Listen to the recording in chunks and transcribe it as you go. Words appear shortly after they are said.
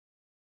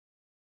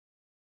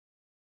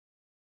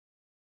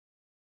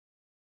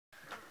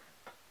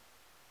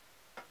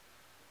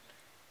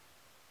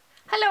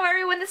Hello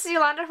everyone, this is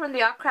Yolanda from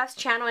the Art Crafts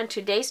channel, and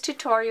today's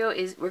tutorial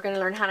is we're going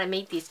to learn how to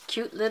make these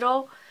cute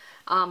little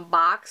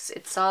box.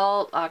 It's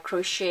all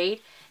crocheted,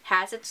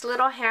 has its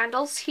little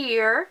handles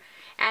here,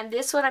 and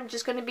this one I'm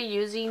just going to be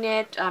using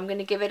it. I'm going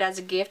to give it as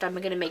a gift. I'm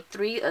going to make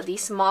 3 of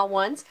these small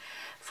ones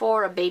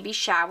for a baby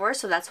shower,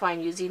 so that's why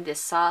I'm using this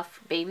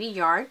soft baby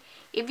yarn.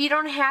 If you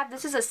don't have,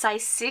 this is a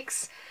size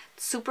 6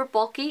 super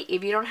bulky.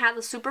 If you don't have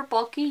the super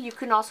bulky, you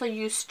can also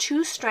use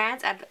 2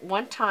 strands at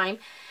one time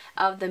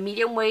of the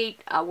medium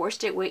weight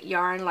worsted weight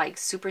yarn like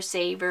Super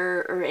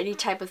Saver or any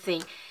type of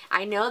thing.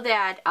 I know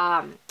that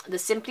the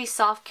Simply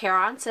Soft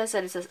Caron says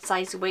that it's a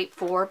size weight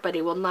 4, but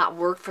it will not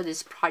work for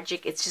this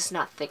project. It's just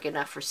not thick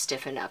enough or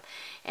stiff enough,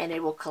 and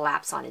it will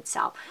collapse on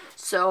itself.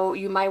 So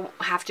you might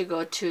have to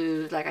go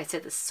to, like I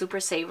said, the Super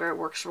Saver. It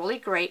works really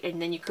great,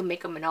 and then you can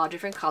make them in all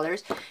different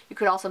colors. You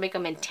could also make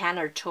them in tan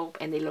or taupe,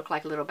 and they look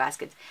like little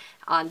baskets.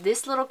 On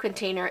this little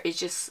container is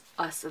just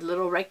a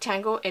little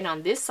rectangle, and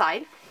on this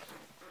side,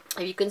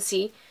 if you can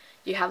see,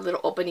 you have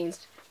little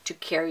openings to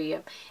carry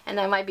them, and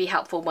that might be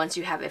helpful once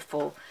you have it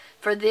full.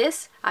 For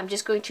this, I'm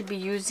just going to be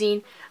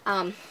using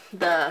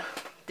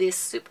this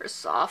super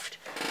soft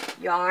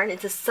yarn.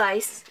 It's a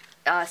size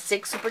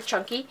 6, super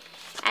chunky,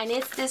 and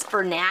it's this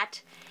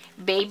Bernat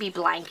baby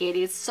blanket.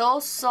 It's so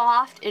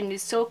soft and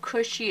it's so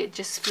cushy. It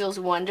just feels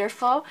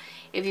wonderful.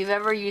 If you've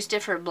ever used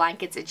it for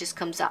blankets, it just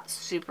comes out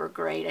super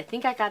great. I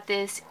think I got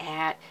this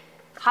at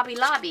Hobby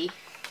Lobby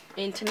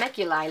in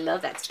Temecula. I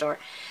love that store.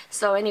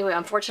 So anyway,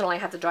 unfortunately I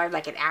have to drive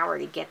like an hour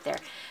to get there.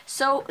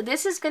 So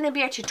this is going to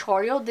be a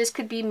tutorial. This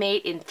could be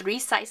made in 3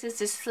 sizes.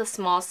 This is a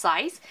small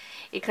size.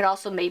 It could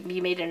also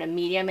be made in a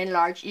medium and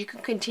large. You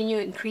can continue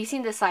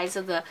increasing the size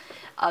of the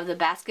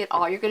basket.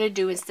 All you're going to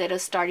do, instead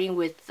of starting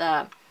with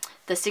the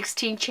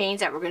 16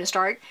 chains that we're going to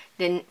start,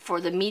 then for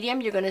the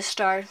medium you're going to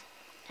start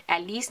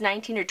at least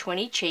 19 or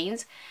 20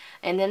 chains.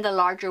 And then the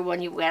larger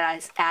one, you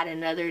gotta add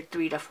another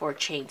 3 to 4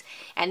 chains.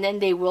 And then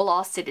they will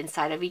all sit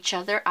inside of each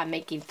other. I'm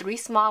making 3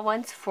 small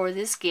ones for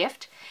this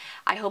gift.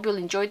 I hope you'll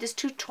enjoy this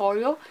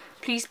tutorial.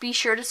 Please be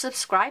sure to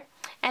subscribe.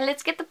 And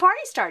let's get the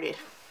party started.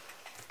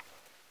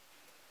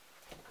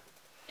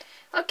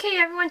 Okay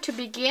everyone, to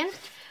begin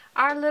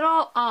our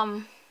little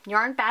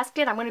yarn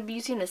basket, I'm going to be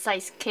using a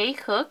size K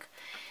hook,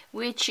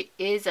 which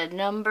is a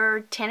number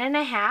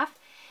 10.5,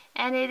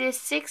 and it is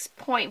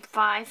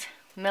 6.5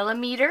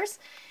 millimeters.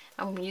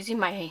 I'm using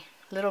my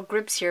little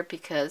grips here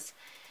because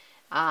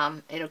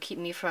it'll keep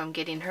me from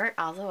getting hurt,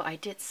 although I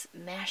did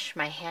smash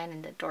my hand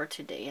in the door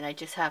today, and I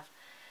just have,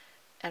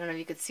 I don't know if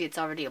you could see, it's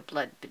already a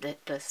blood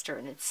blister,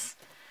 and it's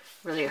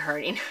really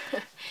hurting.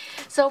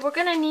 So we're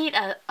going to need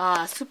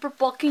a super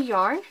bulky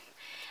yarn.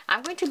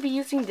 I'm going to be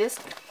using this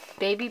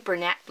baby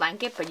Bernat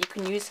blanket, but you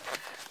can use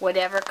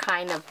whatever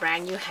kind of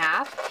brand you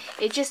have.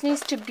 It just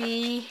needs to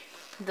be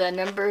the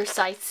number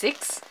size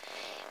 6,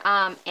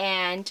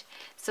 and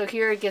so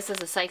here it gives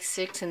us a size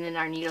 6, and then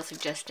our needle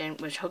suggestion,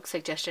 hook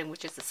suggestion,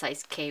 which is a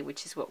size K,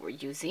 which is what we're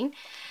using.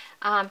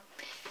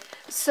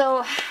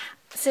 So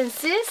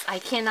since this I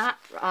cannot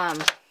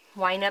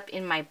wind up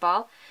in my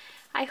ball,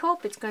 I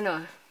hope it's going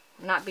to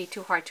not be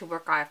too hard to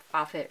work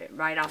off it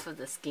right off of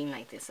the skein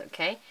like this,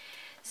 okay?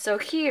 So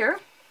here,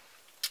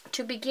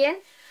 to begin,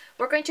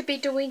 we're going to be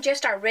doing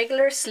just our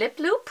regular slip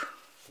loop.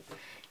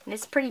 And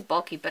it's pretty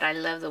bulky, but I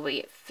love the way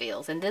it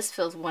feels. And this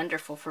feels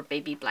wonderful for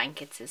baby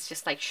blankets. It's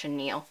just like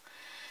chenille.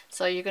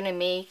 So you're going to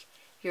make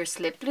your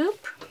slip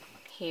loop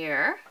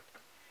here.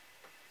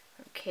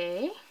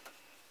 Okay.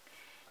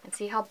 And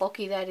see how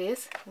bulky that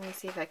is? Let me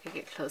see if I can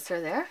get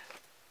closer there.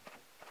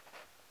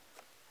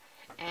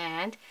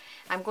 And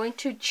I'm going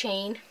to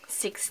chain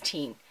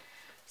 16.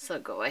 So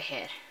go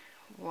ahead.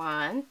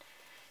 1,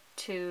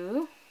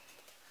 2,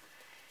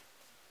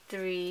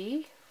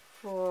 3,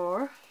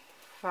 4,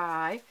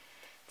 5,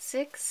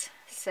 6,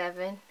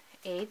 7,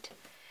 8,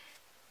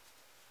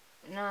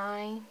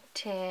 9,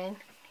 10,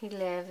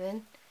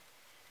 11,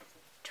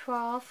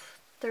 12,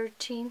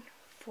 13,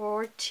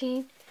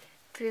 14,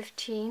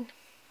 15,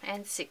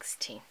 and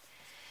 16.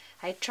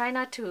 I try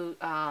not to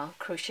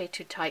crochet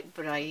too tight,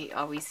 but I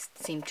always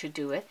seem to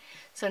do it.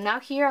 So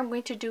now here I'm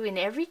going to do, in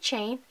every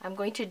chain, I'm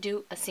going to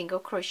do a single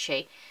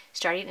crochet,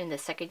 starting in the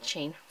 2nd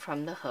chain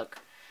from the hook.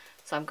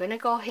 So I'm going to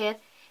go ahead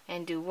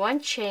and do 1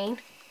 chain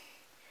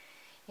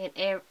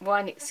in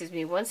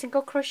one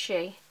single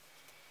crochet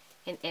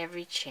in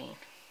every chain.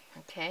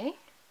 Okay,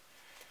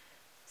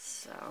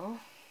 so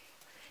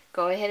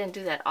go ahead and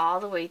do that all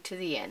the way to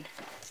the end.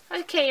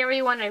 Okay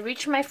everyone, I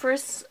reached my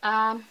first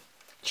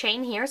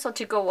chain here. So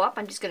to go up,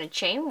 I'm just going to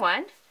chain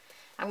 1.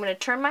 I'm going to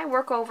turn my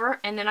work over,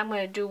 and then I'm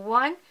going to do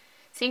 1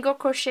 single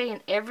crochet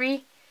in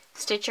every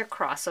stitch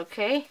across.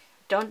 Okay,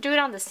 don't do it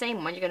on the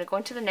same one. You're going to go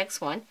into the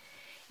next one,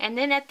 and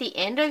then at the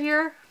end of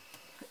your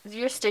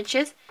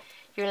stitches,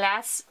 your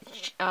last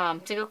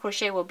single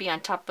crochet will be on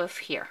top of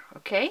here.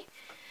 Okay,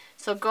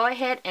 so go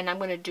ahead, and I'm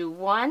going to do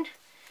 1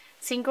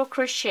 single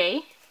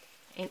crochet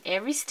in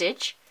every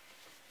stitch,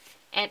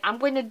 and I'm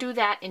going to do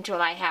that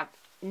until I have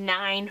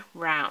 9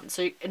 rounds,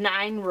 so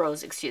 9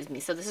 rows, excuse me.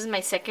 So this is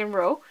my 2nd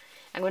row.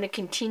 I'm going to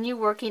continue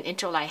working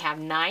until I have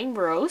 9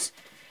 rows.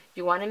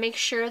 You want to make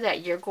sure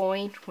that you're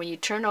going, when you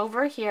turn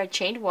over here, I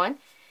chained 1,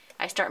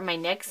 I start my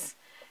next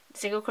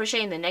single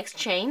crochet in the next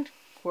chain,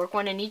 work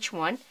 1 in each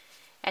one.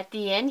 At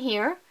the end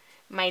here,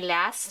 my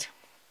last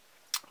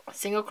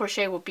single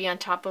crochet will be on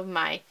top of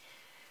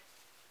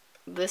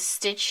this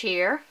stitch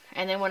here,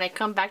 and then when I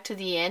come back to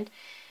the end,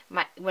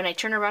 when I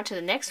turn around to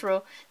the next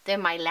row,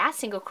 then my last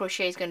single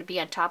crochet is going to be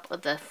on top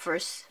of the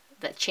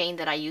chain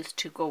that I used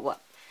to go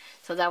up.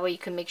 So that way you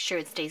can make sure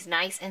it stays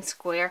nice and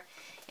square,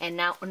 and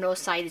now no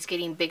side is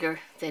getting bigger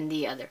than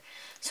the other.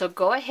 So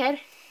go ahead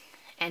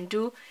and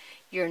do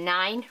your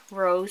 9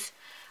 rows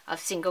of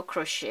single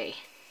crochet,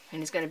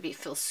 and it's going to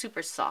feel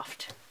super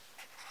soft.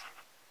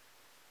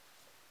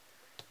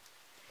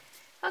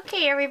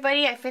 Okay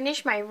everybody, I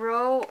finished my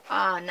row,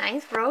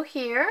 9th row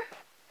here.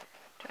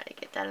 Try to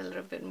get that a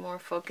little bit more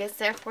focused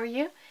there for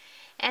you.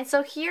 And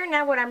so here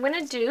now what I'm going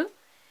to do,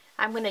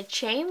 I'm going to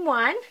chain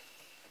 1.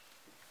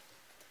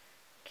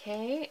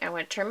 Okay, I'm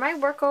going to turn my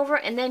work over,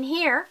 and then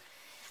here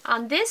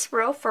on this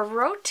row, for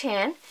row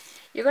 10,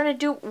 you're going to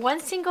do 1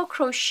 single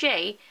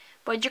crochet,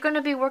 but you're going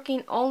to be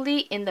working only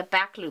in the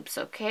back loops,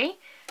 okay?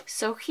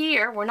 So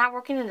here, we're not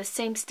working in the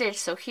same stitch,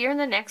 so here in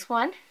the next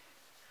one,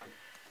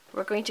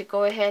 we're going to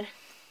go ahead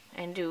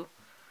and do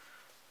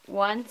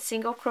 1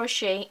 single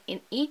crochet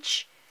in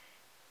each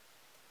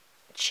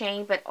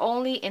chain, but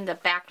only in the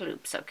back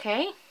loops,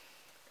 okay?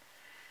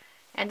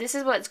 And this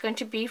is what it's going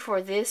to be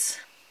for this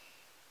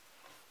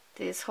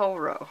whole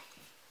row.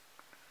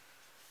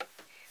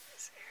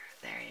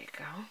 There you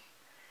go.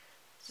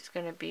 It's just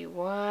going to be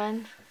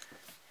 1.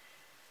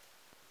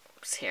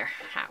 Oops, here.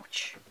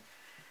 Ouch.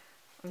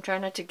 I'm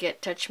trying not to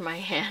touch my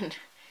hand.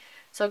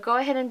 So go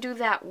ahead and do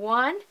that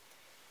 1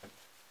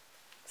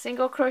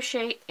 single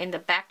crochet in the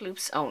back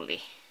loops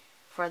only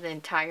for the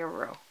entire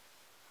row.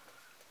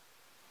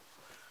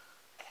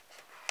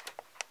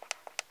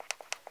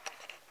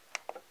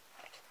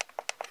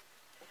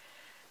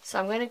 So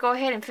I'm going to go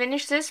ahead and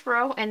finish this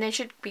row, and they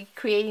should be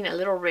creating a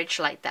little ridge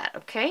like that,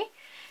 okay?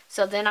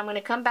 So then I'm going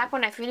to come back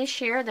when I finish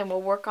here, then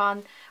we'll work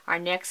on our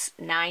next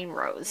 9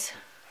 rows.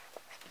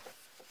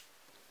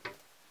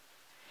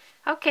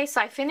 Okay,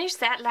 so I finished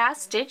that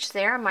last stitch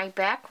there on my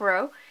back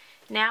row.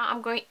 Now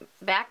I'm going,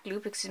 back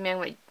loop, excuse me, I'm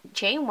going to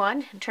chain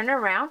 1 and turn it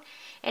around.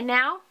 And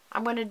now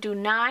I'm going to do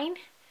 9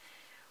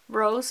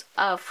 rows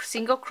of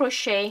single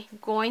crochet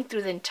going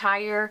through the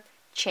entire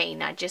chain,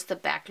 not just the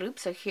back loop.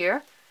 So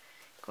here,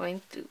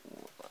 going through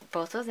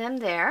both of them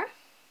there.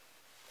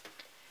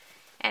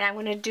 And I'm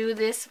going to do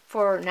this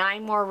for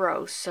 9 more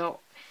rows. So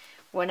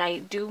when I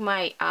do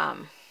my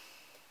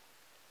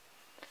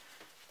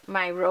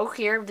my row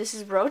here, this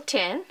is row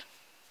 10.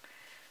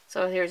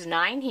 So there's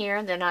 9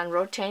 here. Then on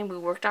row 10 we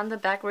worked on the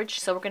back ridge.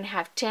 So we're going to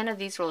have 10 of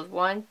these rows.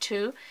 1,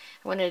 2. I'm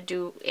going to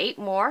do 8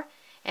 more,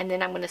 and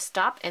then I'm going to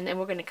stop, and then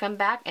we're going to come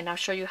back and I'll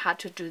show you how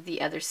to do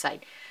the other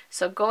side.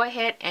 So go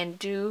ahead and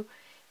do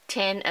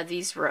 10 of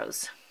these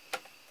rows.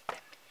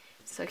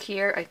 So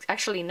here,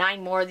 actually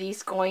 9 more of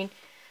these going.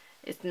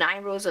 It's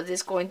 9 rows of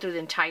this going through the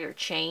entire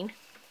chain.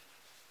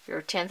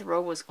 Your 10th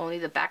row was only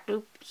the back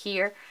loop.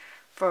 Here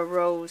for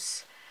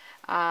rows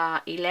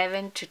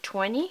 11 to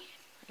 20,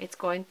 it's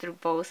going through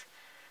both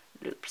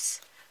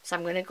loops. So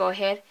I'm going to go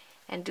ahead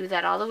and do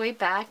that all the way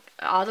back,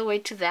 all the way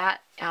to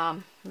that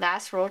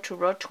last row, to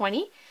row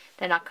 20.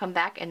 Then I'll come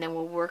back and then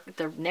we'll work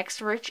the next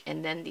ridge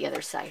and then the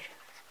other side.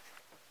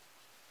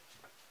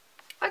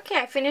 Okay,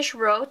 I finished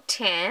row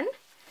 10.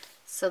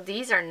 So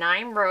these are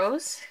 9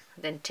 rows,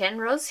 then 10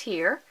 rows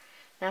here.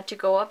 Now to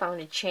go up, I'm going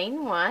to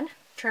chain 1,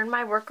 turn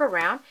my work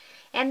around,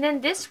 and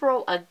then this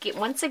row again,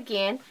 once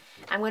again,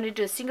 I'm going to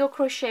do a single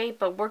crochet,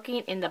 but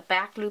working in the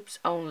back loops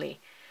only.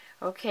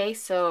 Okay,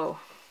 so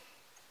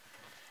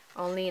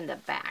only in the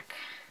back.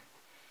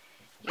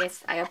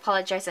 Yes, I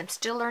apologize. I'm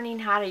still learning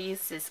how to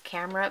use this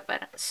camera,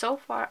 but so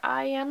far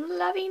I am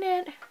loving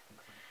it.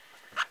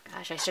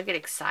 Gosh, I still get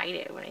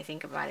excited when I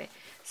think about it.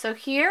 So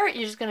here,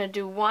 you're just going to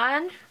do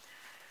 1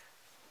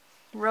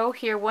 row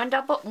here,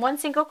 1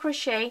 single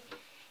crochet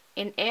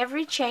in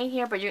every chain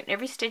here, but in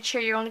every stitch here,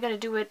 you're only going to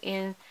do it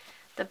in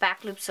the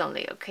back loops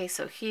only. Okay,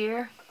 so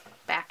here,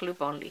 back loop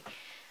only.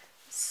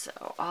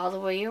 So all the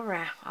way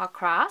around,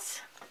 across.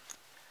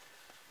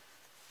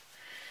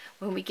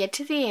 When we get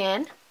to the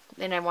end,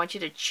 then I want you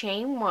to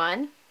chain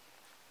 1,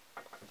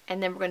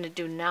 and then we're going to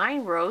do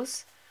 9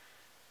 rows.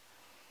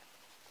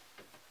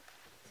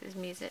 Excuse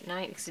me, is it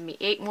 9? Excuse me,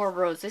 8 more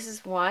rows. This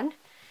is 1,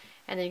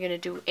 and then you're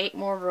going to do 8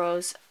 more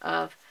rows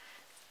of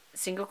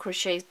single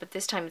crochets, but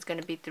this time it's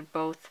going to be through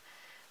both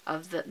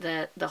of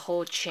the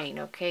whole chain.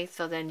 Okay,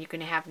 so then you're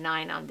going to have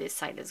 9 on this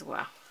side as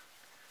well.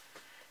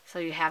 So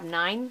you have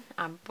 9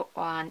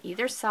 on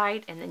either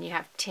side, and then you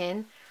have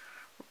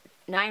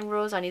 9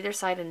 rows on either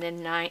side, and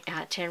then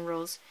 10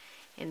 rows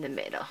in the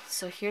middle.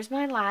 So here's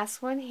my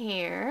last one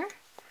here.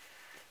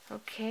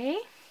 Okay,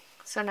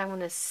 so now I'm going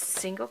to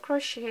single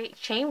crochet,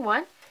 chain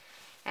 1,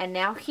 and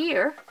now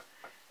here,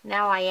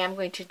 now I am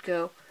going to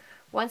go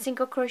 1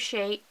 single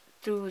crochet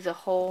through the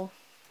whole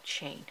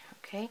chain.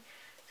 Okay,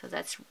 So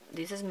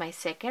this is my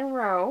second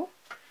row,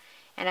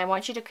 and I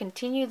want you to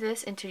continue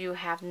this until you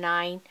have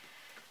 9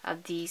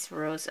 of these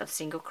rows of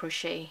single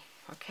crochet.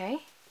 Okay,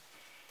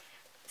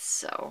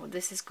 so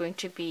this is going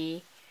to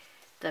be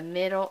the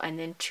middle and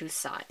then 2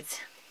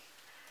 sides.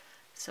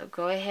 So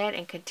go ahead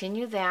and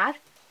continue that.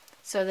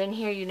 So then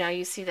here now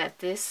you see that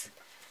this,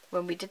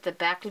 when we did the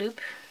back loop,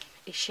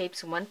 it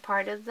shapes one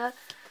part of the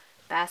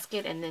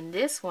basket, and then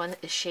this one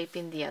is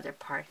shaping the other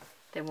part.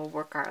 Then we'll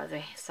work our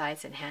other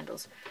sides and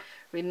handles.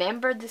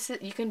 Remember,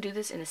 you can do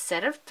this in a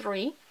set of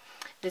 3.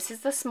 This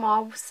is the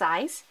small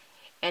size,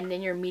 and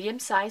then your medium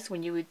size,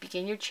 when you would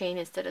begin your chain,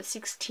 instead of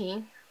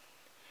 16,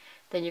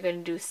 then you're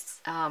going to do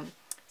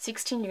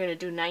 16, you're going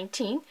to do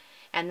 19,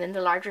 and then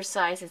the larger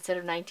size, instead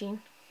of 19,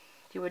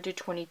 you would do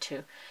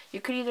 22. You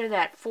could either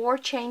that 4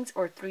 chains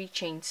or 3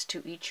 chains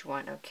to each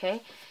one,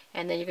 okay?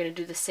 And then you're going to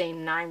do the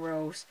same 9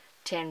 rows,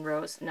 10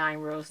 rows, 9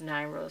 rows,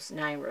 9 rows,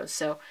 9 rows.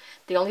 So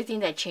the only thing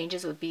that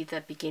changes would be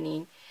the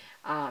beginning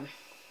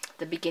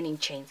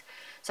chains.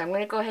 So I'm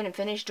going to go ahead and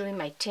finish doing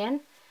my 10.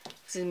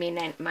 Excuse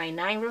me, my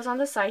 9 rows on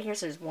the side here.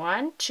 So there's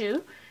 1,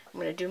 2. I'm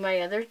going to do my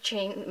other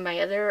chain, my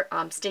other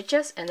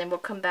stitches, and then we'll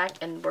come back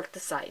and work the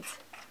sides.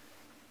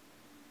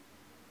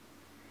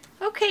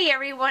 Okay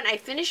everyone, I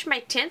finished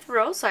my 10th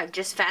row, so I've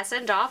just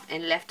fastened off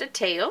and left a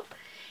tail.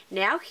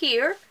 Now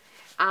here,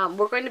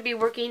 we're going to be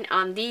working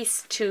on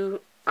these two,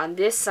 on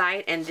this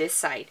side and this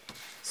side.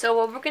 So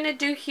what we're going to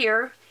do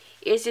here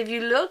is, if you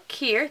look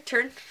here,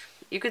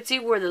 you can see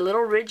where the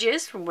little ridge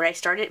is from where I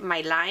started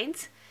my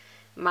lines,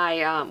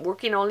 my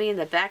working only in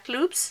the back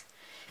loops.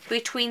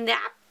 Between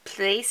that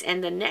place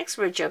and the next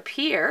ridge up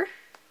here,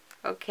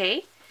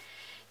 okay,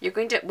 we're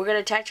going to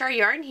attach our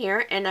yarn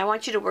here, and I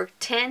want you to work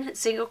 10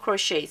 single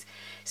crochets.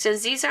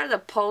 Since these are the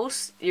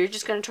posts, you're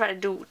just going to try to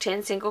do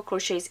 10 single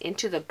crochets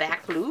into the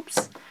back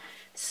loops.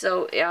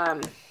 So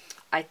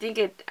I think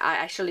it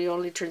actually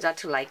only turns out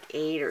to like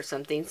 8 or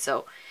something.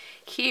 So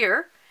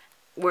here,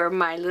 where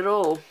my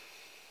little,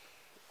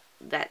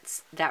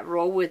 that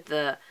row with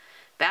the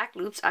back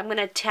loops, I'm going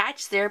to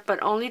attach there,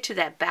 but only to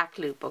that back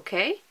loop,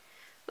 okay?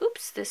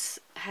 Oops, this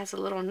has a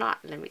little knot.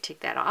 Let me take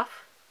that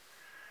off.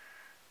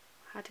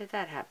 How did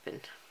that happen?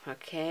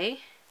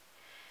 Okay.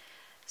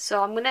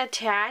 So I'm going to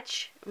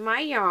attach my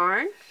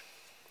yarn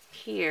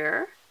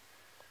here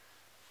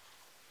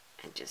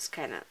and just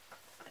kind of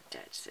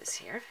attach this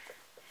here.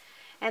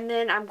 And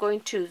then I'm going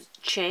to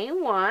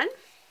chain 1.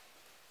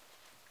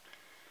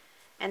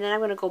 And then I'm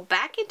going to go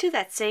back into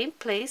that same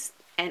place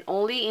and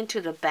only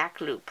into the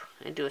back loop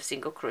and do a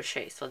single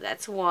crochet. So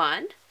that's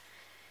 1.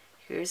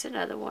 Here's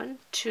another one.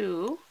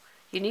 2.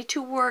 You need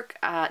to work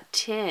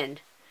 10.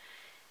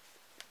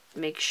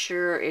 Make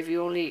sure if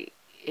you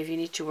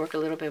need to work a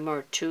little bit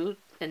more, 2,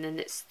 and then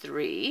it's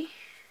 3,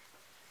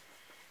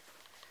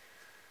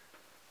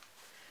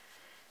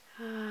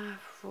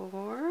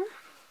 4.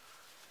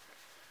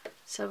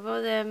 Some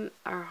of them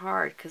are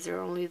hard because they're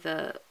only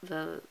the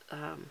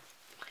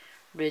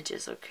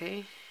ridges,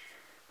 okay?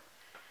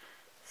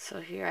 So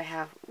here I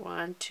have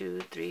 1,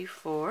 2, 3,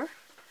 4,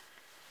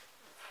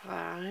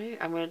 5.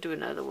 I'm going to do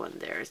another one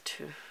there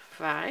too.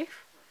 5,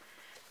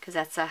 because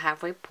that's a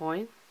halfway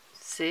point.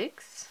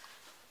 6,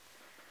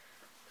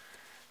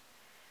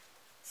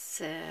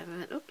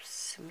 7,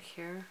 oops, I'm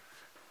here,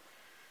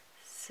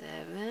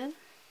 7.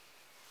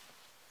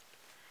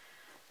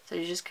 So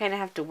you just kind of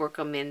have to work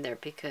them in there,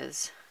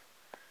 because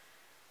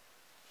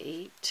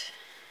 8,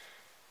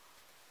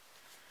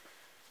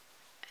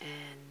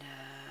 and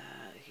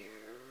here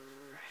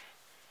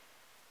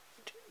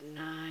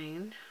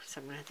 9,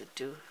 so I'm going to have to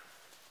do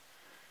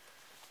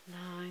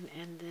 9,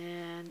 and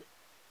then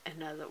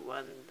another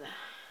one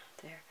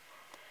there,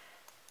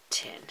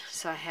 10.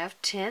 So I have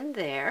 10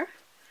 there,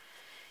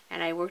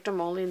 and I worked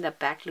them only in the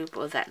back loop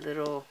of that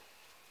little,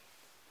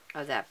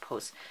 of that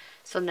post.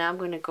 So now I'm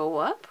going to go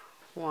up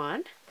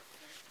 1,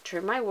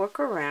 turn my work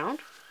around,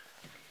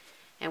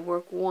 and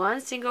work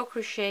 1 single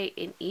crochet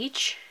in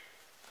each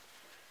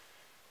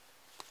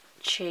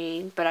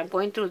chain, but I'm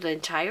going through the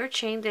entire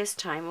chain this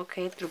time,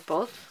 okay, through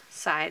both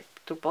sides,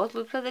 through both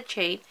loops of the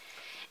chain,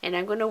 and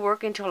I'm going to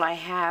work until I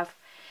have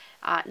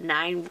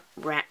 9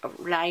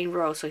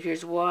 rows. So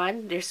here's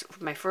 1, there's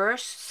my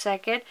first,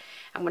 second.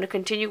 I'm going to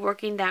continue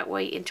working that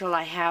way until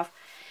I have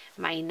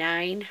my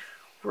 9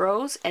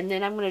 rows, and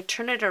then I'm going to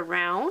turn it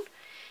around,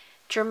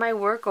 turn my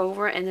work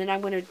over, and then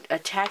I'm going to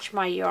attach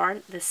my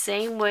yarn the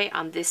same way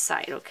on this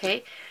side,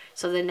 okay?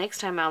 So the next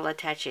time I'll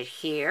attach it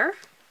here,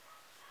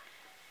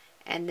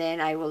 and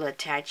then I will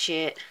attach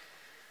it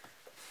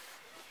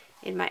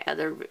in my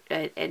other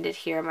end it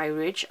here, my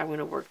ridge. I'm going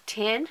to work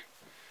 10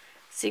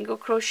 single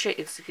crochet,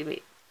 excuse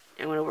me,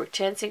 I'm going to work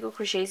 10 single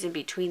crochets in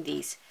between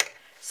these,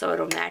 so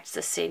it'll match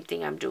the same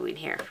thing I'm doing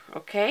here,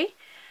 okay?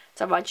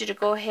 So I want you to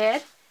go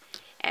ahead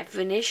and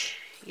finish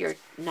your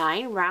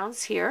 9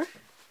 rounds here,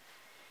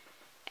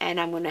 and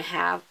I'm going to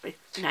have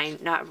 9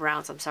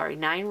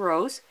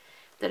 rows.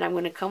 Then I'm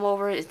going to come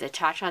over and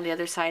attach on the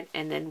other side,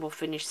 and then we'll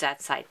finish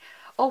that side.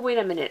 Oh, wait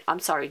a minute, I'm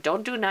sorry,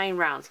 don't do 9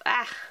 rounds.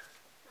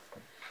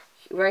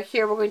 right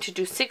here we're going to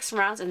do 6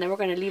 rounds, and then we're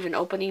going to leave an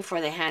opening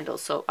for the handle.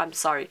 So I'm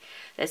sorry,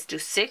 let's do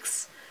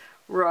 6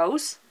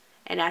 rows,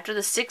 and after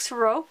the 6th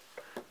row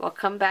we'll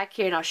come back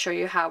here and I'll show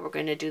you how we're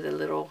going to do the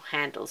little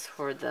handles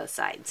for the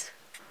sides.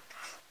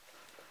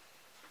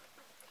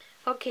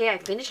 Okay, I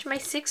finished my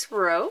 6th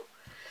row.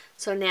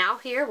 So now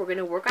here we're going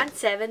to work on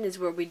 7. This is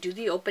where we do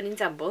the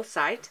openings on both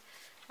sides,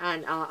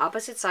 on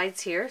opposite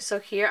sides here. So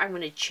here I'm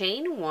going to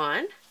chain 1,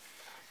 I'm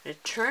going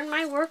to turn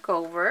my work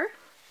over,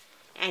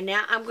 and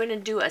now I'm going to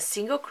do a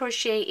single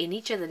crochet in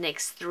each of the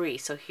next 3.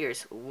 So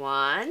here's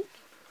 1,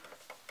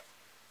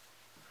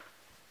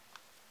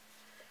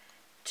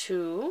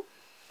 2,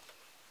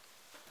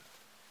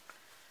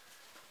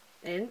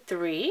 and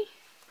 3.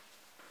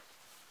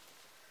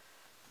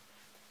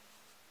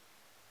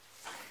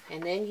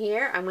 And then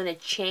here I'm going to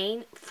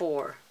chain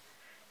 4.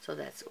 So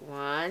that's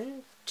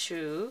 1,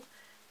 2,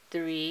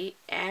 3,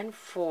 and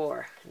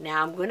 4.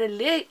 Now I'm going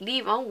to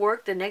leave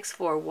unworked the next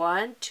 4.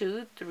 1,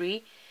 2,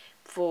 3,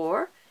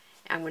 4.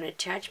 I'm going to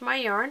attach my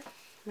yarn,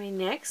 my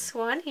next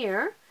one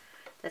here.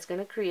 That's going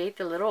to create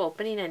the little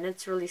opening, and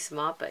it's really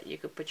small, but you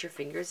could put your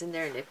fingers in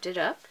there and lift it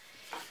up.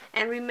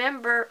 And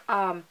remember,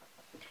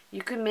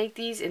 you can make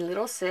these in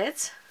little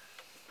sets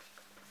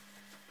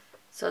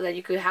so that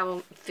you could have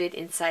them fit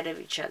inside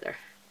of each other.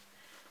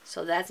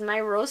 So that's my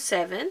row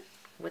 7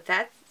 with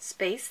that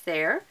space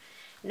there.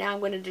 Now I'm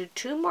going to do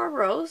 2 more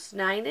rows,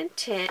 9 and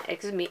 10,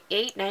 excuse me,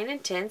 8, 9,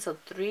 and 10, so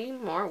 3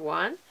 more,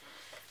 1. I'm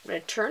going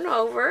to turn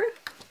over,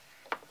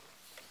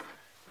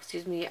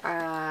 excuse me,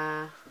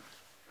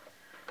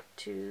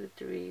 2,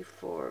 3,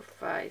 4,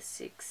 5,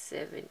 6,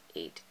 7,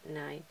 8,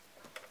 9.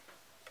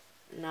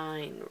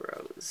 9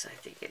 rows, I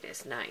think it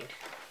is 9.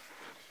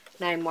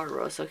 9 more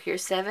rows. So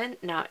here's 7,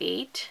 now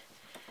 8.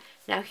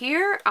 Now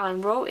here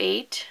on row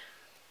 8,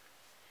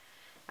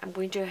 I'm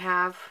going to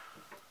have,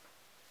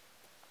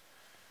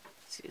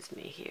 excuse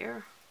me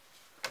here,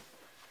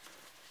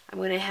 I'm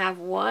going to have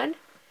 1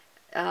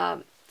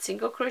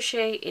 single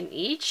crochet in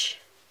each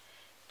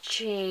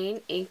chain,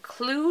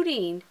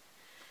 including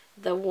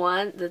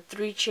the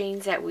 3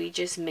 chains that we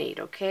just made,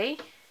 okay?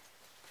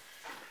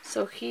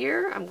 So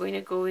here I'm going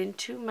to go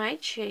into my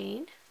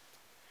chain.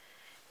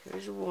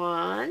 Here's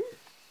 1,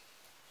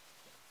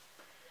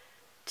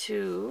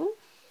 2.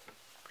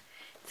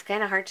 It's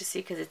kind of hard to see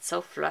because it's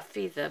so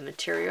fluffy, the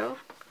material,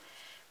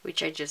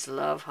 which I just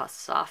love how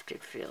soft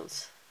it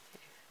feels.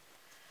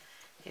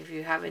 If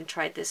you haven't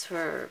tried this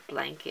for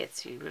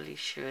blankets, you really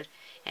should.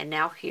 And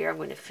now here I'm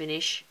going to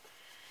finish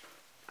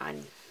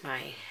on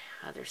my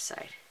other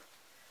side.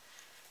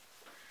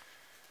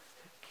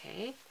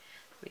 Okay,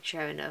 make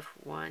sure I have enough.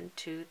 1,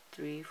 2,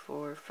 3,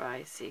 4,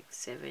 5, 6,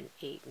 7,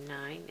 8,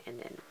 9, and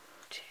then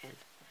 10.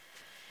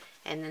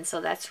 And then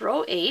so that's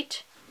row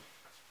 8.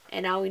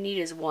 And all we need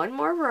is 1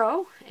 more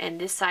row, and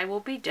this side will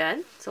be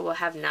done. So we'll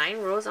have 9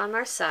 rows on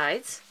our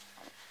sides.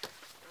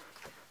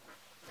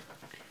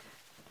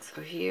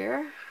 So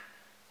here,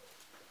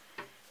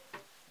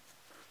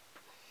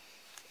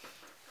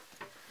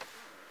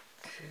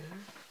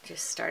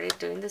 just started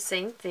doing the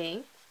same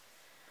thing.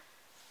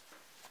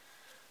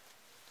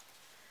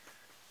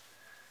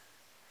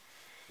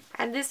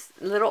 And this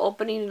little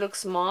opening looks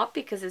small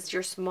because it's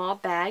your small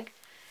bag.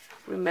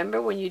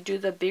 Remember, when you do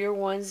the bigger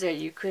ones, that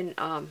you can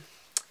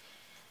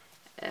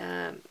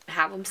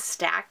have them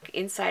stack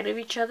inside of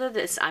each other.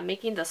 This I'm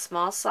making the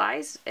small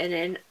size, and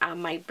then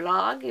on my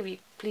blog, if you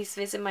please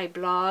visit my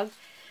blog,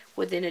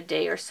 within a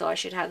day or so I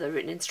should have the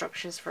written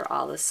instructions for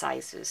all the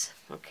sizes.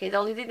 Okay, the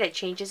only thing that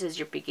changes is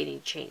your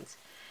beginning chains.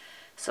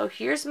 So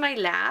here's my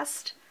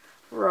last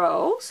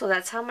row. So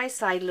that's how my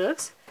side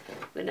looks.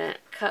 I'm gonna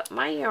cut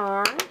my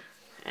yarn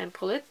and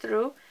pull it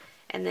through,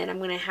 and then I'm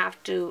gonna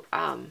have to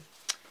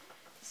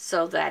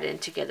sew that in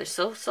together.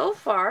 So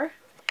far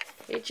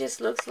it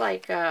just looks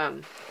like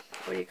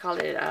what do you call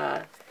it,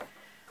 a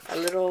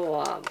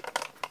little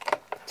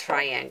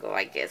triangle,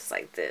 I guess,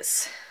 like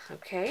this.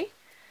 Okay,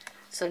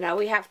 so now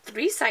we have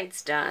 3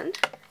 sides done.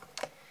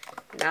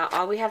 Now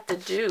all we have to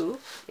do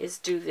is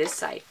do this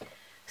side.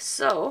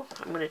 So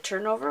I'm going to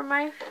turn over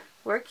my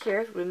work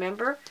here.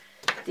 Remember,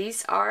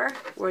 these are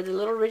where the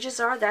little ridges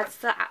are. That's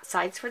the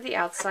sides for the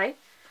outside.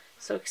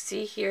 So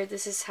see here,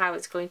 this is how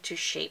it's going to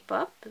shape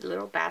up. A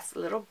little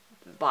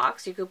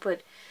box. You could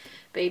put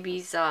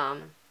baby's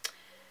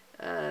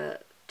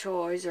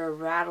toys or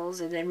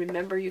rattles, and then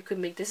remember, you could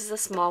make, this is a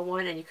small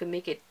one, and you can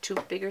make it 2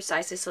 bigger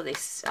sizes so they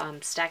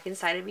stack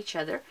inside of each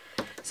other.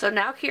 So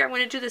now here I'm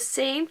going to do the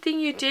same thing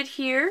you did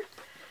here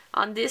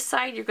on this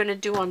side, you're going to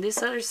do on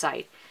this other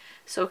side.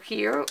 So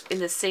here in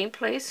the same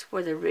place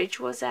where the ridge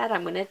was at,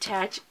 I'm going to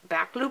attach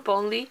back loop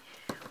only,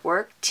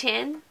 work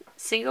 10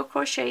 single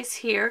crochets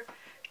here,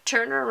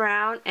 turn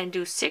around and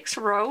do 6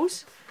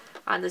 rows.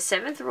 On the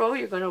 7th row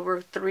you're going to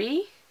work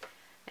 3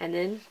 and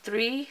then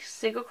 3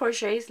 single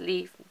crochets,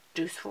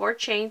 do 4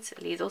 chains,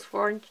 leave those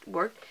 4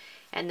 worked,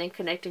 and then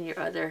connect in your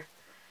other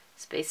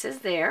spaces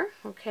there.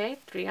 Okay,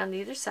 3 on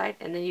either side,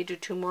 and then you do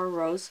 2 more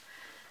rows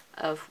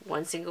of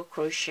 1 single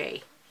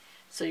crochet.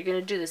 So you're going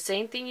to do the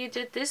same thing you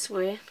did this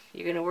way.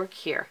 You're going to work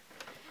here.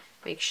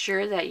 Make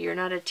sure that you're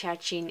not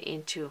attaching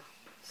into,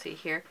 see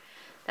here,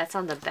 that's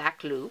on the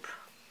back loop.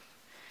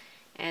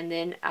 And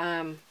then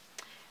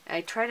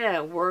I try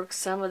to work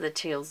some of the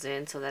tails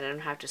in so that I don't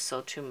have to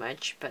sew too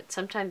much, but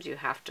sometimes you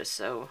have to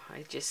sew.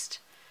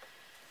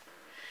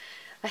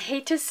 I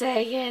hate to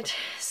say it.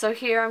 So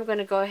here I'm going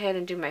to go ahead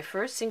and do my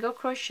first single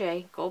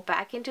crochet, go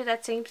back into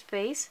that same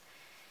space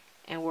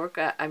and work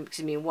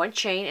one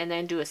chain, and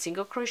then do a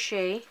single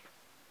crochet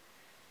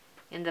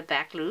in the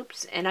back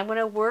loops. And I'm going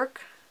to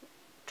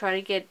try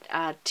to get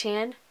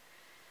 10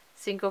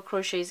 single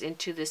crochets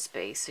into this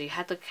space. So you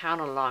have to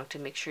count along to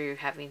make sure you're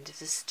having,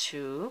 this is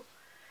 2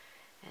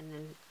 and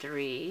then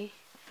 3.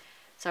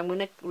 So I'm going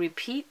to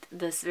repeat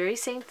this very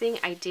same thing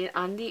I did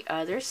on the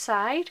other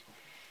side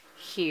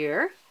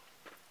here.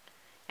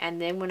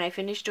 And then when I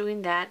finish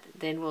doing that,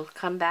 then we'll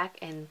come back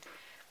and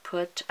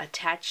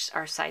attach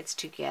our sides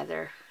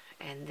together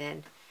and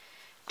then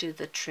do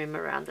the trim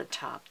around the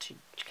top to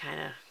kind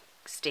of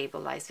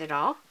stabilize it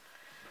all.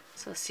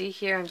 So see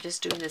here, I'm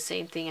just doing the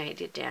same thing I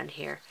did down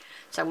here.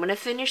 So I'm going to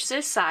finish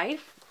this side.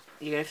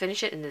 You're going to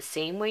finish it in the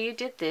same way you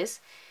did this.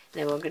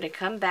 Then we're going to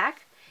come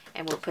back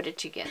and we'll put it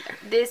together.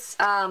 This,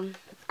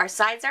 our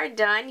sides are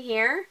done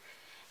here,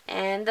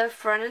 and the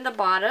front and the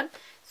bottom.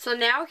 So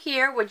now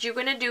here, what you're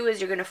going to do is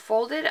you're going to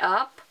fold it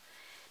up,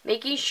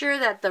 making sure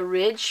that the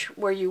ridge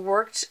where you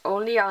worked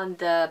only on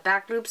the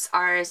back loops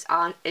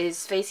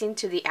is facing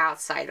to the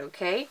outside,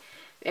 okay?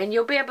 And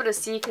you'll be able to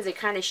see because it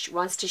kind of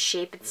wants to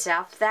shape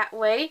itself that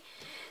way.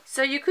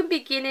 So you can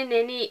begin in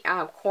any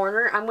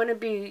corner. I'm going to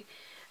be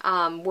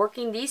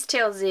working these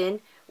tails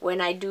in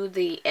when I do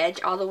the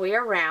edge all the way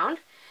around.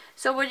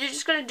 So what you're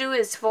just going to do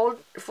is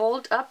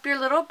fold up your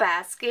little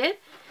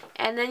basket,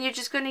 and then you're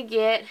just going to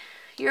get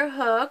your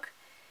hook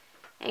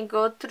and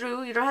go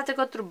through. You don't have to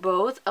go through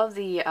both of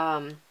the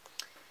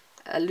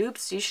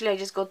loops. Usually I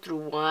just go through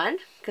one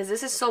because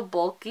this is so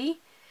bulky.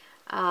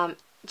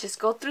 Just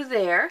go through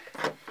there,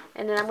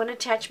 and then I'm going to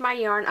attach my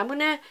yarn. I'm going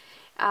to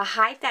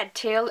hide that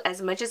tail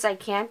as much as I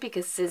can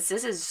because since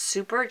this is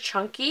super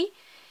chunky,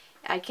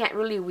 I can't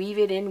really weave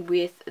it in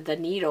with the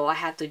needle. I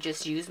have to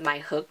just use my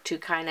hook to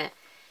kind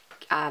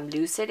of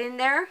loose it in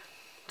there.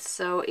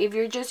 So if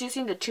you're just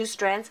using the 2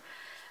 strands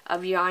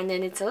of yarn,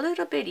 then it's a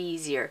little bit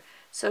easier.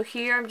 So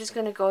here I'm just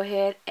going to go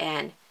ahead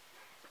and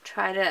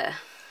try to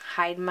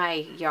hide my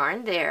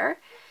yarn there.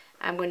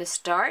 I'm going to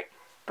start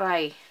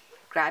by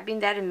grabbing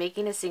that and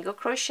making a single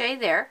crochet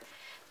there.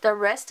 The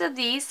rest of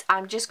these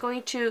I'm just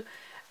going to,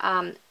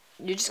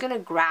 you're just going to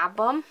grab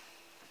them,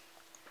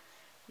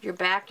 your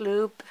back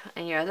loop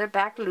and your other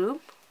back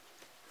loop.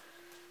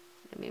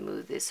 Let me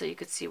move this so you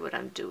can see what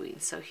I'm doing.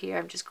 So here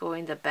I'm just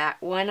going the back,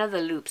 one of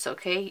the loops,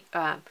 okay?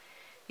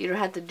 You don't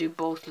have to do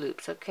both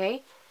loops,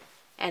 okay?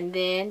 And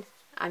then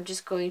I'm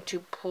just going to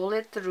pull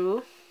it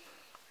through,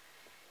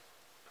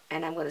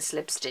 and I'm going to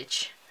slip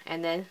stitch.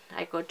 And then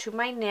I go to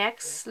my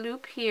next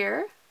loop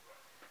here,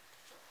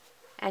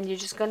 and you're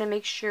just going to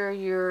make sure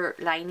you're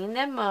lining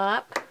them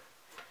up.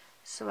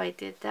 So I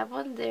did that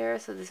one there,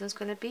 so this one's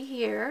going to be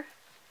here.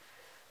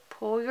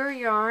 Pull your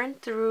yarn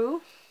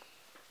through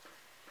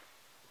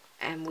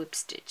and whip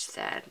stitch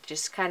that.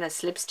 Just kind of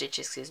slip stitch,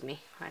 excuse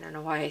me. I don't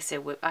know why I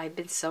said whip. I've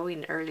been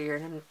sewing earlier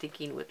and I'm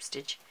thinking whip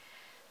stitch.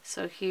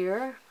 So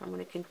here, I'm going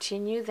to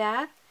continue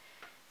that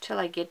till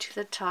I get to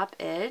the top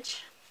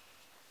edge.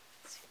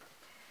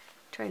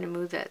 Trying to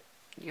move that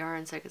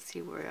yarn so I can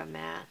see where I'm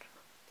at.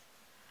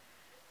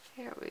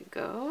 Here we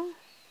go.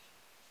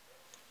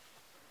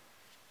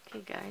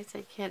 Okay guys,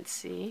 I can't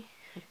see.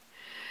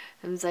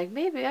 I was like,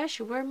 maybe I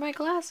should wear my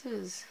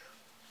glasses.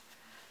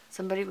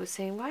 Somebody was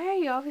saying, why are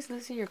you always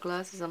losing your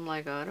glasses? I'm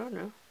like, I don't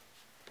know.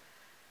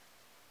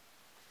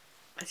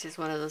 It's just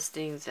one of those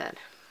things that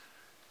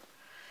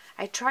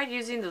I tried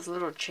using those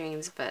little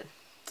chains, but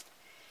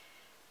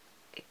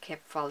it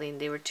kept falling.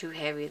 They were too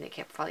heavy and they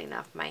kept falling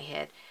off my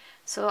head.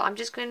 So I'm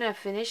just going to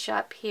finish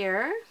up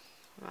here.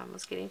 I'm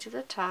almost getting to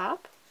the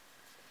top.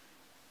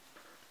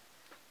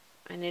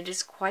 And it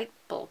is quite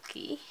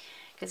bulky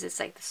because it's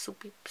like the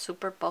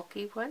super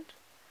bulky one,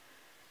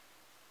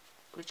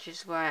 which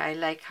is why I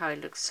like how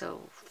it looks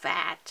so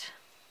fat.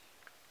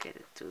 Get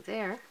it through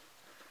there.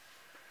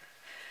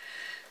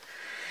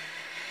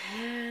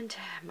 And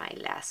my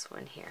last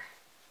one here.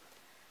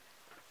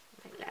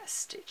 My last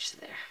stitch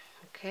there.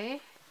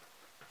 Okay.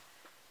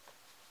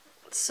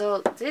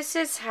 So this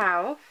is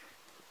how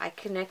I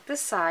connect the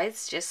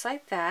sides, just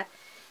like that.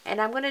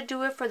 And I'm going to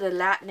do it for the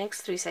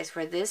next 3 sides.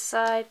 For this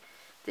side,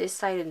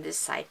 and this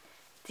side.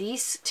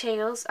 These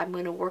tails, I'm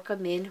going to work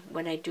them in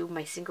when I do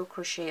my single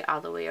crochet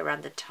all the way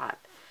around the top.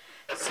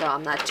 So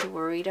I'm not too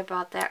worried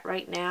about that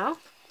right now.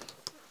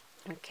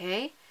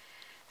 Okay.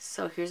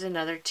 So here's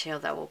another tail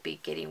that will be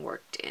getting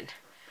worked in.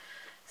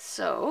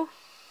 So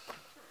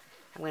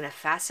I'm going to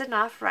fasten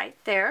off right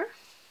there.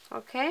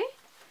 Okay.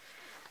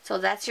 So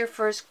that's your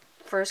first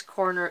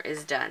corner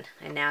is done,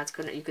 and now it's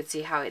gonna, you can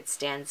see how it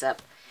stands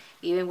up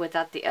even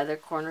without the other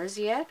corners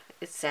yet.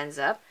 It stands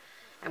up.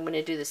 I'm going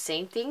to do the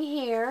same thing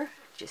here,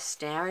 just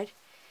start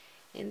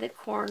in the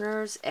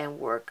corners and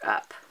work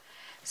up.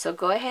 So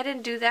go ahead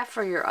and do that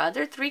for your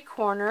other 3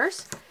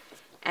 corners,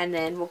 and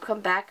then we'll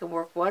come back and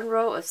work 1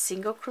 row of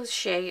single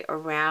crochet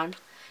around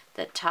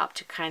the top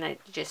to kind of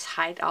just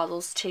hide all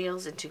those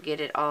tails and to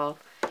get it all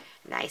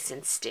nice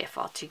and stiff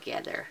all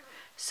together.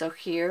 So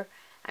here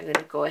I'm going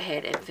to go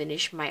ahead and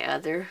finish my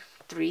other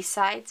 3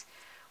 sides,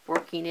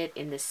 working it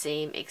in the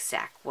same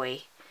exact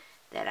way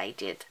that I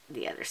did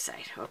the other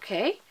side.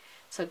 Okay,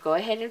 so go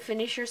ahead and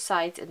finish your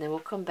sides, and then we'll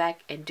come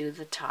back and do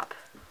the top.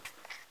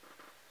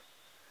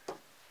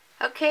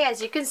 Okay,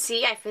 as you can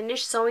see, I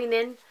finished sewing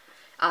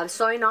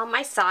on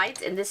my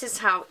sides, and this is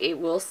how it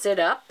will sit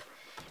up.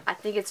 I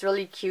think it's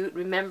really cute.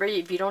 Remember,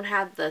 if you don't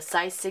have the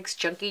size 6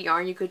 chunky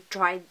yarn, you could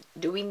try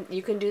doing,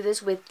 you can do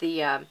this with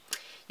the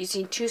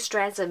using 2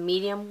 strands of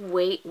medium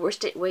weight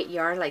worsted weight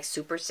yarn like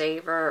Super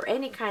Saver or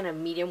any kind of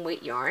medium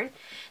weight yarn.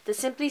 The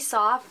Simply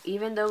Soft,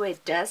 even though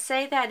it does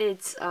say that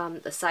it's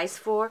the size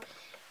 4,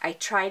 I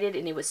tried it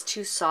and it was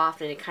too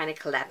soft and it kind of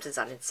collapses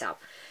on itself.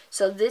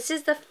 So this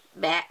is the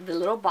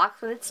little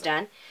box when it's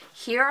done.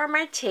 Here are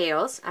my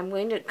tails. I'm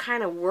going to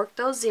kind of work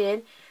those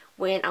in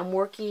when I'm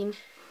working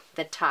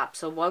the top.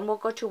 So one will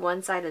go to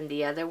one side and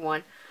the other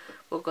one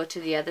will go to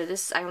the other.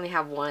 This, I only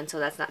have one, so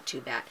that's not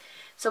too bad.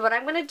 So what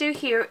I'm going to do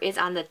here is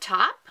on the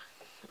top,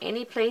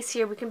 any place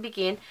here we can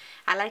begin.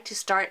 I like to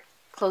start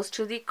close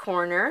to the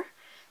corner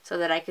so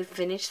that I can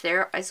finish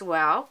there as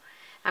well.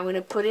 I'm going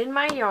to put in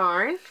my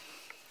yarn,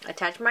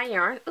 attach my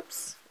yarn,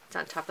 oops, it's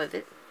on top of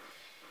it.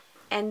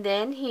 And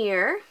then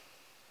here,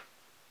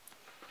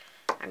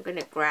 I'm going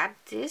to grab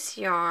this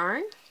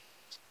yarn.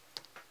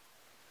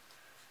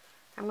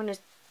 I'm going to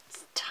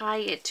tie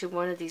it to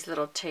one of these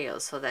little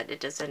tails so that it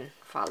doesn't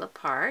fall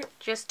apart.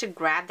 Just to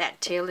grab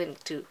that tail and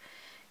to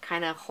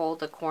kind of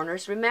hold the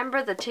corners.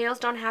 Remember, the tails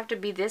don't have to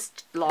be this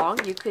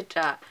long. You could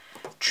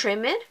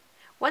trim it.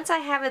 Once I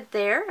have it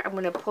there, I'm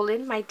going to pull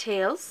in my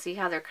tails. See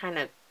how they're kind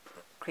of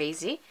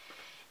crazy?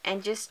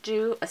 And just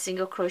do a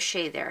single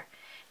crochet there.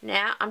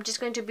 Now I'm just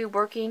going to be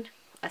working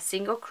a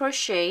single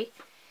crochet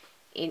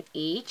in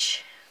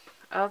each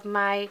of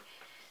my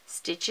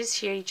stitches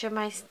here, each of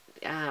my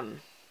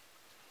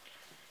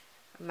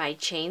my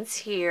chains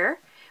here.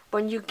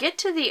 When you get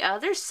to the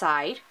other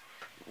side,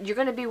 you're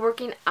going to be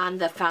working on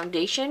the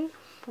foundation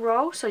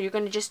row, so you're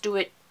going to just do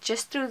it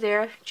just through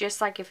there, just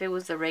like if it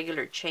was a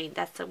regular chain.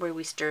 That's the way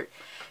we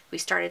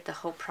started the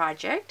whole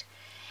project.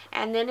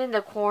 And then in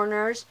the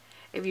corners,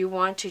 if you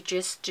want to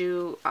just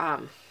do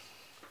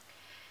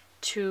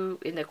 2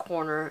 in the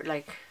corner,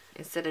 like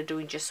instead of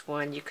doing just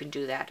 1, you can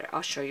do that.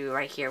 I'll show you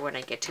right here when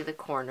I get to the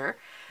corner,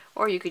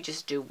 or you could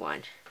just do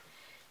 1.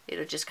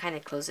 It'll just kind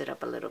of close it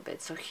up a little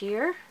bit. So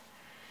here,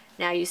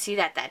 now you see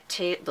that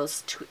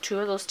those two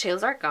of those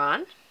tails are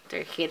gone.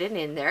 They're hidden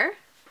in there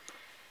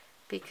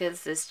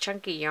because this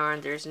chunky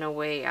yarn, there's no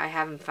way, I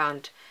haven't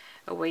found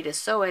a way to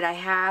sew it. I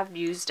have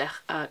used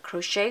a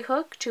crochet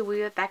hook to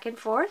weave it back and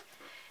forth.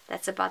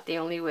 That's about the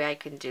only way I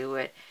can do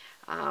it.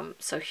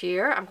 So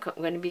here I'm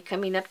going to be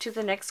coming up to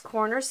the next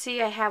corner.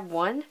 See, I have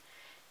 1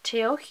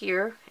 tail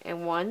here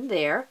and 1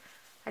 there.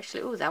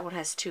 Actually, oh, that one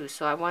has 2.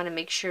 So I want to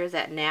make sure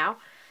that now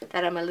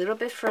that I'm a little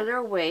bit further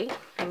away,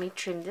 let me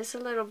trim this a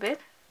little bit.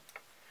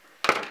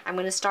 I'm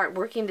going to start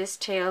working this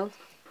tail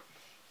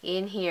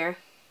in here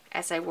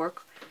as I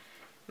work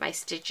my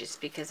stitches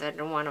because I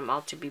don't want them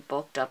all to be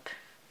bulked up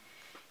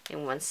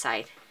in one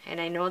side. And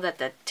I know that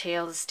the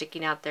tail is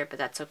sticking out there, but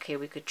that's okay.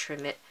 We could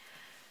trim it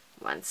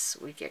once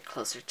we get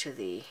closer to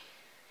the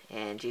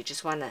end. You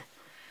just want to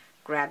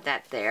grab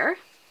that there.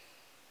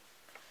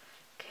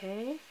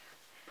 Okay.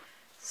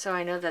 So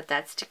I know that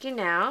that's sticking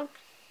out.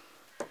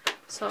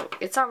 So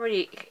it's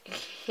already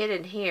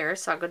hidden here,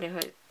 so I'm going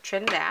to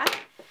trim that.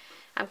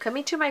 I'm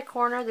coming to my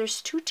corner.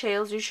 There's 2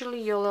 tails.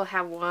 Usually you'll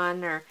have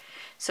 1 or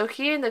so.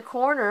 Here in the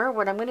corner,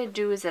 what I'm going to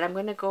do is that I'm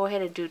going to go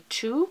ahead and do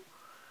 2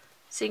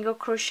 single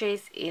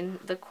crochets in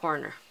the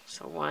corner.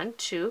 So 1,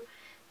 2.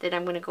 Then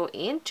I'm going to go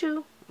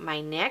into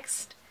my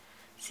next.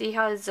 See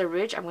how it's a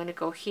ridge? I'm going to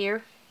go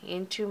here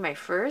into my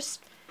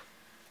first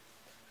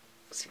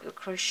single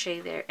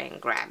crochet there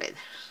and grab it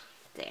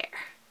there.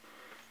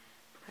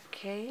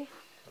 Okay.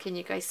 Can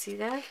you guys see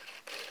that?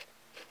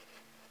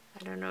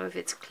 I don't know if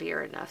it's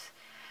clear enough.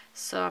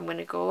 So I'm going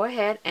to go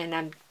ahead and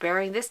I'm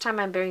burying, this time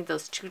I'm burying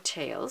those 2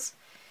 tails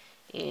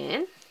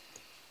in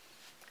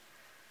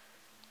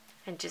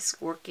and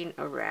just working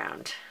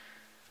around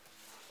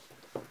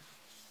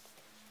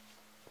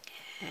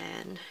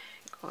and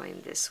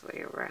going this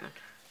way around.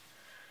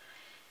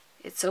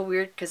 It's so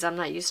weird because I'm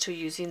not used to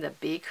using the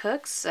big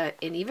hooks, and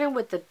even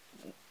with the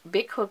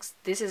big hooks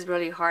this is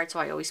really hard, so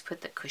I always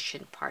put the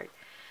cushion part.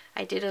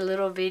 I did a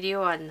little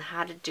video on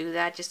how to do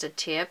that, just a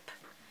tip.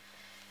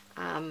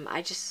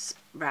 I just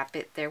wrap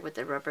it there with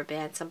the rubber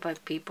band. Some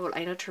people,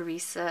 I know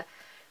Teresa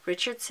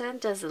Richardson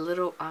does a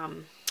little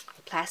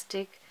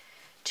plastic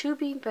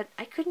tubing, but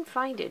I couldn't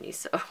find any,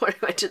 so when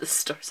I went to the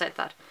stores I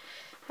thought,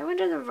 I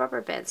wonder if the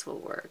rubber bands will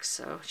work.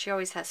 So she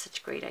always has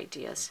such great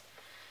ideas.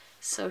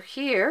 So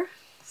here,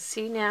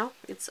 see now,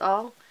 it's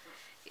all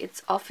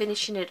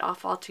finishing it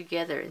off all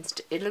together.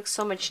 It looks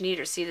so much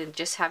neater, see, than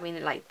just having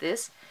it like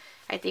this.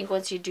 I think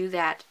once you do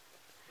that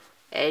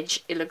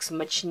edge, it looks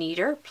much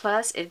neater.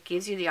 Plus, it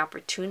gives you the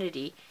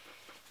opportunity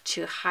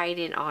to hide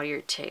in all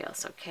your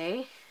tails,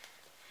 okay?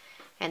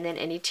 And then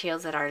any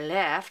tails that are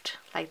left,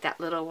 like that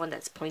little one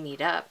that's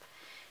pointed up,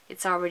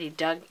 it's already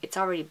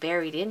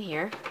buried in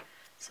here,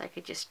 so I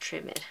could just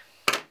trim it.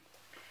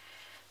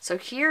 So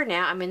here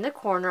now, I'm in the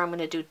corner. I'm going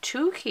to do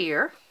 2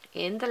 here.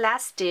 In the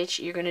last stitch,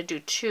 you're going to do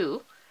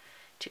 2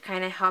 to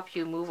kind of help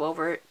you move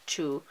over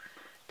to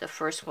the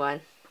first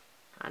one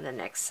on the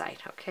next side,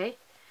 okay?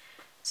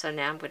 So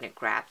now I'm going to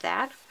grab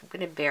that. I'm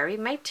going to bury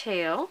my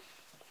tail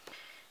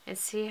and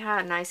see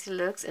how nice it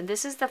looks. And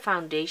this is the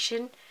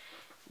foundation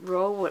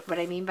row. What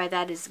I mean by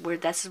that is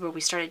this is where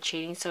we started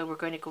chaining, so we're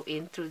going to go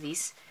in through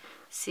these.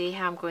 See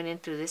how I'm going in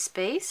through this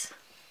space?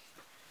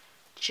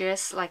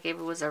 Just like if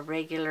it was a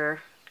regular,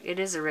 it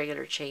is a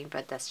regular chain,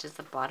 but that's just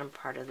the bottom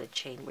part of the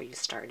chain where you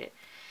started.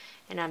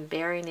 And I'm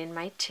burying in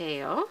my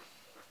tail.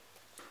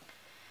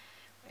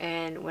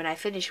 And when I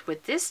finish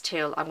with this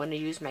tail, I'm going to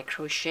use my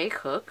crochet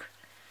hook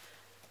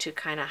to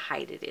kind of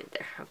hide it in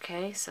there,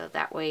 okay? So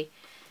that way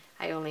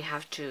I only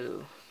have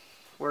to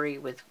worry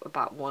with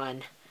about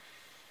one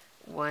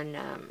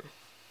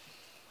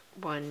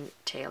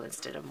tail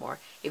instead of more.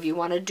 If you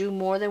want to do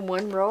more than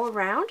 1 row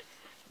around,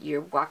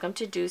 you're welcome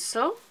to do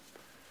so.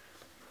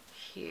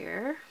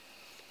 Here.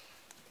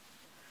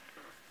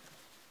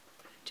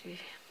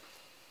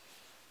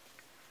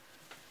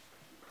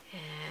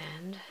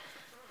 And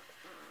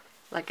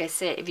like I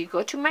said, if you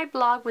go to my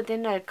blog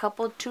within a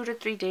couple, 2 to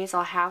 3 days,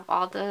 I'll have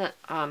all the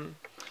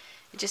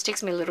it just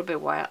takes me a little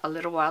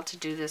while to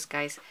do this,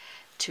 guys,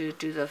 to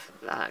do the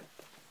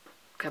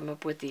come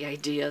up with the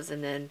ideas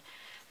and then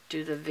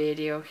do the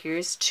video.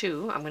 Here's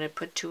 2. I'm going to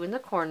put 2 in the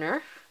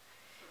corner,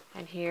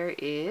 and here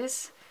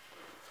is,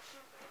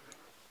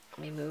 let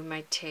me move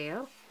my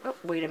tail. Oh,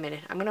 wait a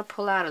minute, I'm going to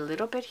pull out a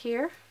little bit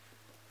here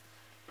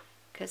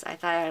because I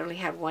thought I only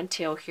had 1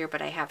 tail here,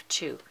 but I have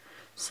 2.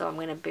 So I'm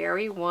going to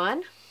bury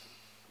 1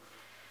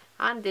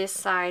 on this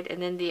side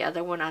and then the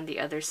other one on the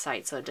other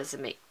side, so it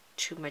doesn't make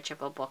too much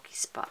of a bulky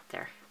spot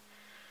there.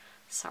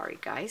 Sorry,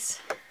 guys.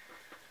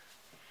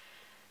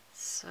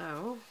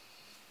 So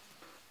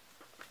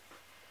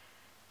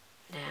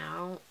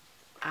now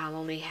I'll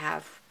only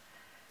have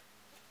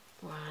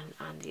 1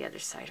 on the other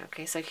side.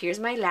 Okay, so here's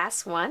my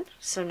last one.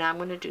 So now I'm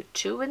going to do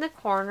 2 in the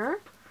corner.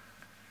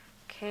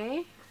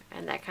 Okay,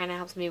 and that kind of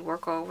helps me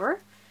work over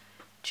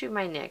to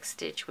my next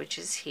stitch, which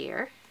is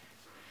here.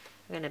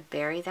 I'm going to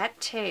bury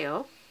that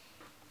tail.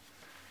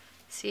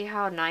 See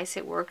how nice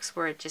it works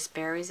where it just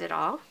buries it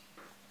all?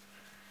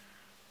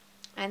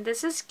 And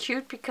this is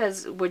cute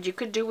because what you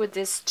could do with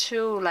this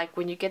too, like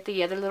when you get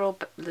the other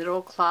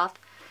little cloth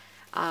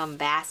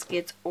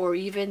baskets or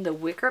even the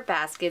wicker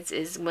baskets,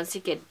 is once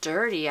you get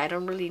dirty, I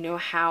don't really know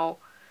how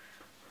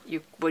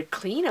you would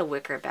clean a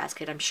wicker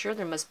basket. I'm sure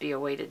there must be a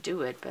way to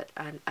do it, but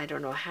I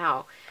don't know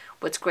how.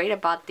 What's great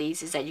about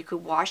these is that you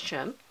could wash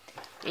them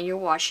in your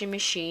washing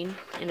machine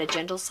in a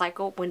gentle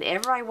cycle.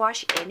 Whenever I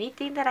wash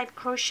anything that I've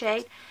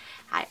crocheted,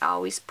 I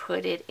always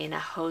put it in a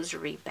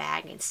hosiery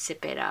bag and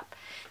zip it up.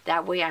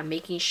 That way I'm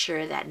making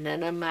sure that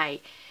none of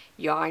my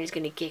yarn is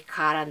going to get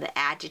caught on the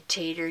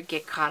agitator,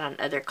 get caught on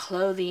other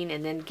clothing,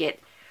 and then get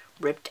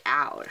ripped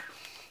out.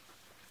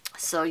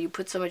 So you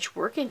put so much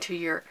work into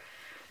your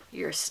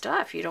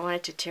stuff, you don't want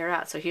it to tear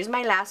out. So here's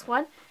my last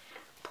one.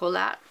 Pull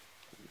out,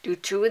 do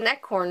 2 in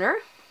that corner.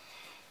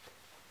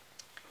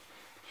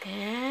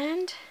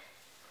 And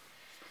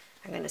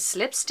I'm going to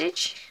slip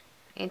stitch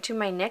into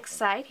my next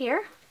side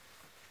here.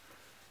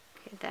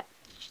 Okay, that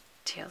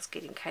tail's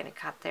getting kind of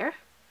caught there.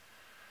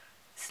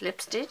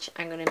 Slip stitch.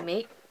 I'm going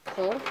to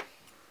pull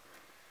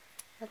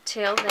a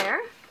tail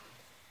there.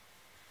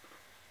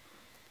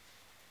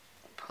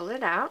 Pull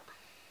it out.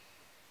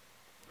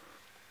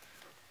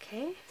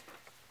 Okay.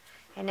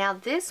 And now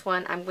this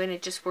one, I'm going to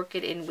just work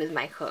it in with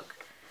my hook.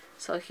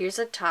 So here's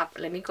the top.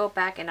 Let me go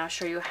back and I'll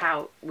show you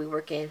how we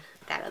work in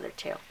that other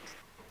tail.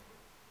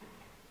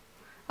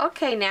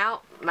 Okay,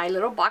 now my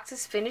little box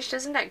is finished.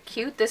 Isn't that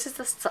cute? This is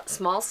the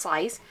small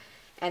size.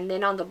 And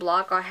then on the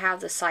blog, I'll have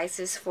the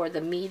sizes for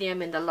the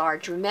medium and the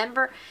large.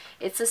 Remember,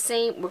 it's the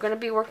same. We're going to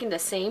be working the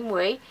same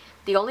way.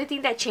 The only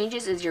thing that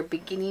changes is your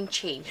beginning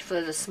chain. For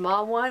the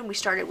small one, we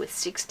started with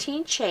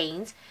 16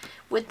 chains.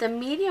 With the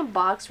medium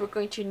box, we're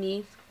going to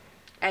need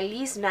at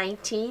least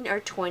 19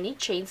 or 20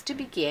 chains to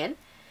begin.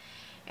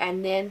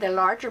 And then the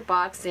larger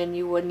box, then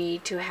you will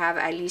need to have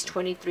at least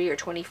 23 or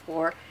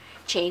 24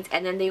 chains,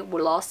 and then they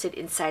will all sit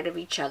inside of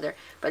each other.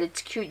 But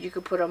it's cute. You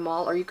could put them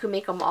all, or you could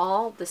make them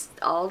all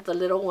the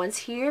little ones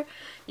here.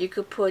 You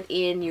could put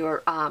in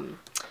your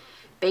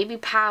baby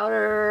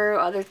powder,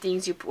 other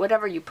things,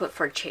 whatever you put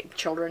for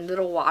children,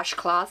 little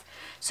washcloth.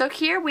 So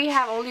here we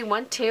have only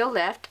 1 tail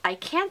left. I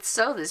can't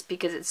sew this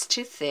because it's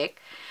too thick,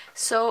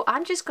 so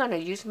I'm just going to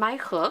use my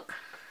hook.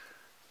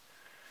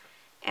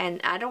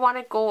 And I don't want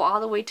to go all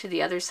the way to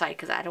the other side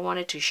because I don't want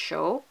it to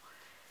show.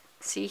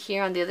 See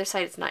here on the other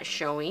side, it's not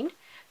showing.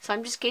 So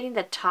I'm just getting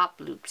the top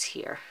loops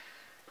here.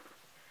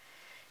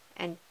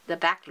 And the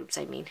back loops,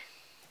 I mean.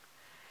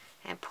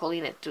 And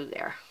pulling it through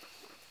there.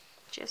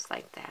 just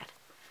like that.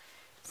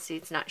 See,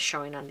 it's not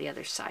showing on the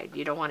other side.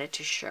 You don't want it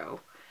to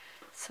show.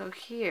 So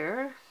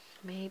here,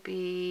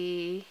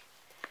 maybe,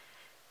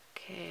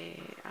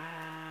 okay,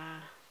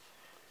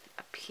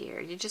 up here.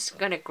 You're just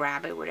going to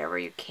grab it whatever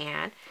you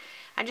can.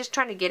 I'm just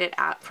trying to get it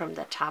out from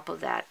the top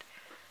of that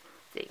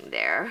thing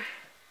there.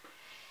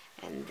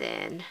 And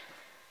then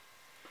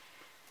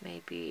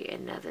maybe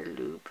another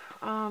loop.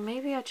 Oh,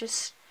 maybe I'll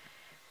just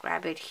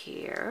grab it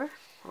here.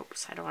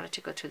 Oops, I don't want it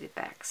to go to the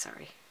back,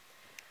 sorry.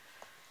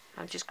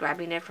 I'm just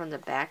grabbing it from the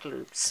back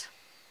loops.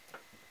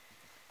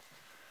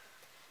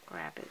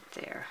 Grab it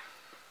there.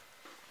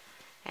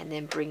 And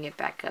then bring it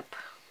back up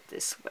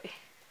this way.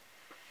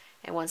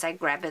 And once I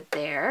grab it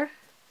there,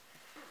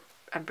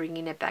 I'm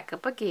bringing it back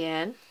up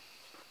again.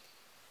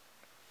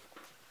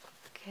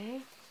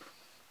 Okay.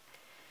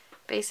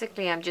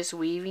 Basically, I'm just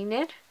weaving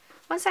it.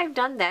 Once I've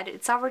done that,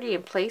 it's already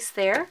in place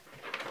there.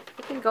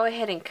 You can go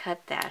ahead and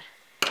cut that.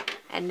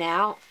 And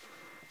now,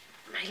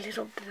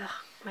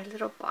 my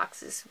little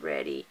box is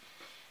ready.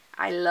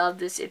 I love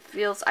this. It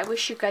feels, I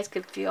wish you guys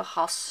could feel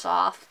how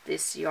soft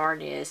this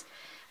yarn is.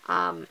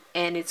 And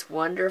it's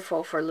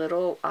wonderful for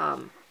little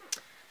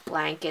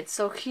blankets.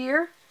 So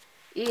here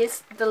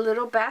is the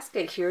little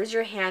basket. Here's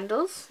your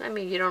handles. I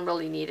mean, you don't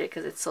really need it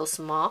because it's so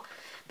small.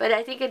 But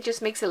I think it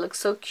just makes it look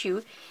so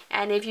cute.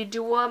 And if you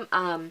do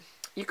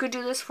you could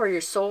do this for your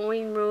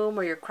sewing room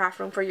or your craft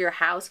room for your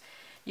house.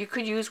 You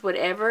could use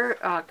whatever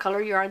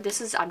color yarn.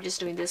 I'm just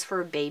doing this for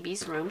a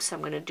baby's room. So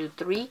I'm going to do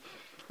 3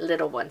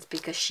 little ones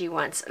because she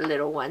wants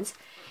little ones.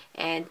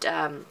 And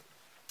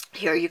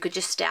here you could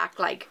just stack,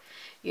 like,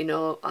 you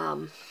know,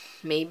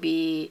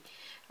 maybe,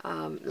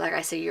 like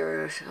I say,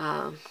 your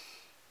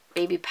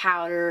baby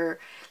powder,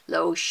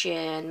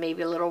 lotion,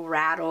 maybe a little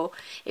rattle.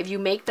 If you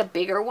make the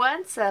bigger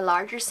ones, the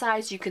larger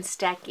size, you can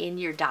stack in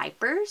your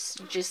diapers,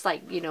 just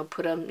like, you know,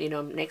 put them, you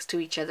know, next to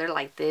each other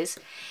like this.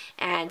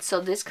 And so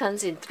this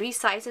comes in 3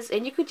 sizes,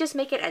 and you could just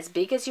make it as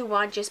big as you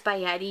want just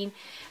by adding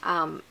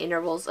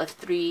intervals of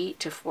 3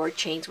 to 4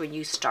 chains when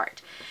you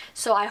start.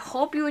 So I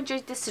hope you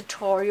enjoyed this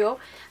tutorial.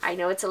 I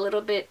know it's a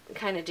little bit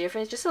kind of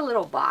different. It's just a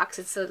little box.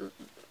 It's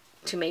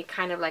to make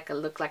kind of like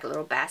look like a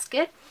little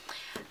basket.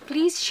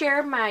 Please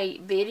share my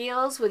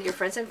videos with your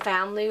friends and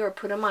family, or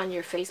put them on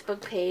your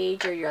Facebook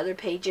page or your other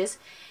pages,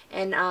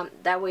 and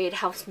that way it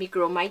helps me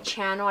grow my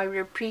channel. I really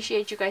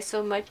appreciate you guys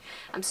so much.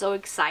 I'm so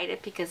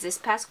excited because this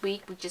past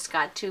week we just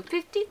got to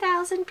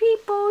 50,000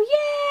 people.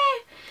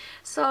 Yay!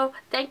 So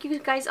thank you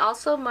guys all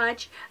so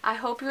much. I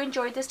hope you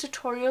enjoyed this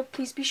tutorial.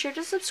 Please be sure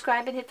to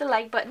subscribe and hit the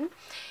like button.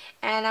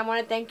 And I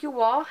want to thank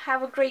you all.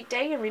 Have a great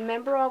day, and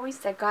remember always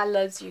that God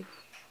loves you.